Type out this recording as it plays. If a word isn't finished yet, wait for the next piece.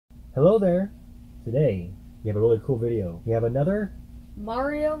Hello there! Today, we have a really cool video. We have another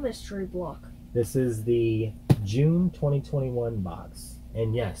Mario Mystery Block. This is the June 2021 box.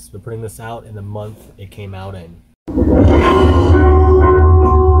 And yes, we're putting this out in the month it came out in.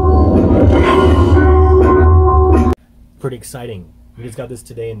 Pretty exciting. We just got this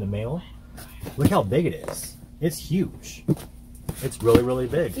today in the mail. Look how big it is. It's huge. It's really, really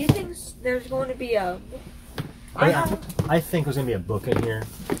big. Do you think there's going to be a... I think there's going to be a book in here.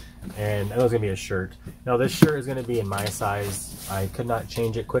 And I know there's going to be a shirt. Now this shirt is going to be in my size. I could not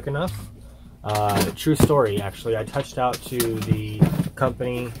change it quick enough. True story, actually. I touched out to the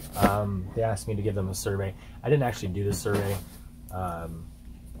company. They asked me to give them a survey. I didn't actually do the survey. I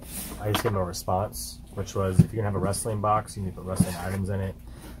just gave them a response, which was if you're going to have a wrestling box, you need to put wrestling items in it.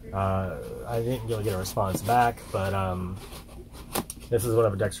 I didn't really get a response back, but this is one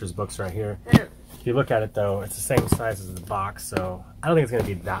of Dexter's books right here. If you look at it though, it's the same size as the box, so I don't think it's going to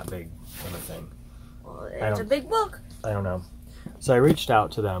be that big of a thing. Well, it's a big book. I don't know. So I reached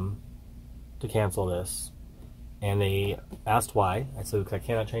out to them to cancel this, and they asked why. I said, because I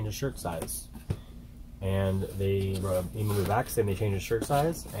cannot change the shirt size. And they emailed me back saying they changed the shirt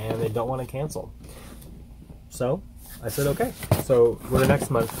size, and they don't want to cancel. So I said, okay. So for the next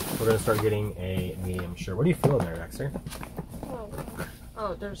month, we're going to start getting a medium shirt. What are you feeling there, Dexter?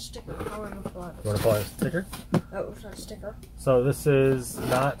 Oh, there's a sticker. I want to pull out. You want to pull out a sticker? Oh, it's not a sticker. So this is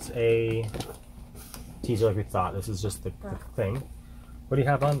not a teaser like we thought. This is just the thing. What do you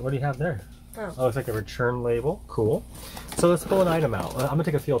have on? What do you have there? Oh, it's like a return label. Cool. So let's pull an item out. I'm gonna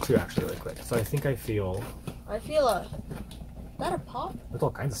take a feel too, actually, really quick. So I think I feel. Is that a pop? There's all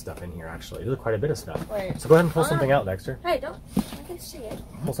kinds of stuff in here, actually. There's quite a bit of stuff. Wait. So go ahead and pull something out, Dexter. Hey, don't. I can see it.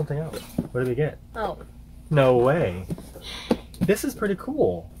 Pull something out. What did we get? Oh. No way. This is pretty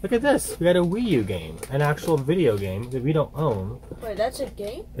cool. Look at this. We got a Wii U game, an actual video game that we don't own. Wait, that's a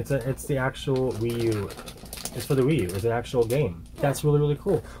game? It's the actual Wii U. It's for the Wii U. It's an actual game. That's really, really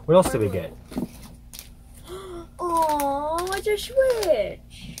cool. What else did we get? Oh, it's a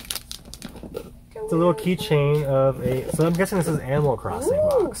Switch. It's a little keychain of a. So I'm guessing this is Animal Crossing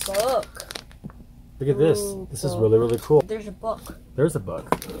box. Book. Look at this. This is really, really cool. There's a book. There's a book.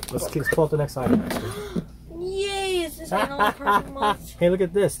 Let's pull up the next item. Yay! Is this Animal Crossing month? Hey, look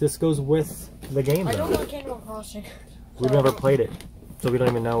at this. This goes with the game. I don't like Animal Crossing. We've never played it, so we don't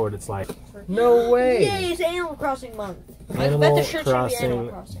even know what it's like. No way! Yay! It's Animal Crossing month. Animal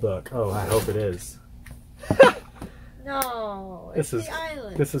Crossing book. Oh, I hope it is. No, it's the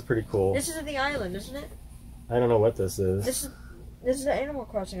island. This is pretty cool. This is the island, isn't it? I don't know what this is. This is the Animal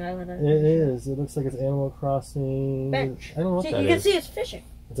Crossing island. It is. It looks like it's Animal Crossing. Bench. I don't know what that is. You can see it's fishing.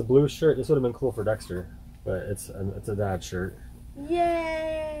 It's a blue shirt. This would have been cool for Dexter, but it's a dad shirt.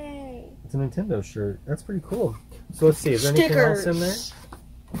 Yay! It's a Nintendo shirt. That's pretty cool. So let's see. Is there anything else in there?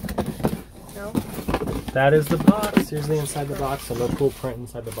 No. That is the box. Here's the inside the box. So no cool print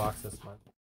inside the box this month.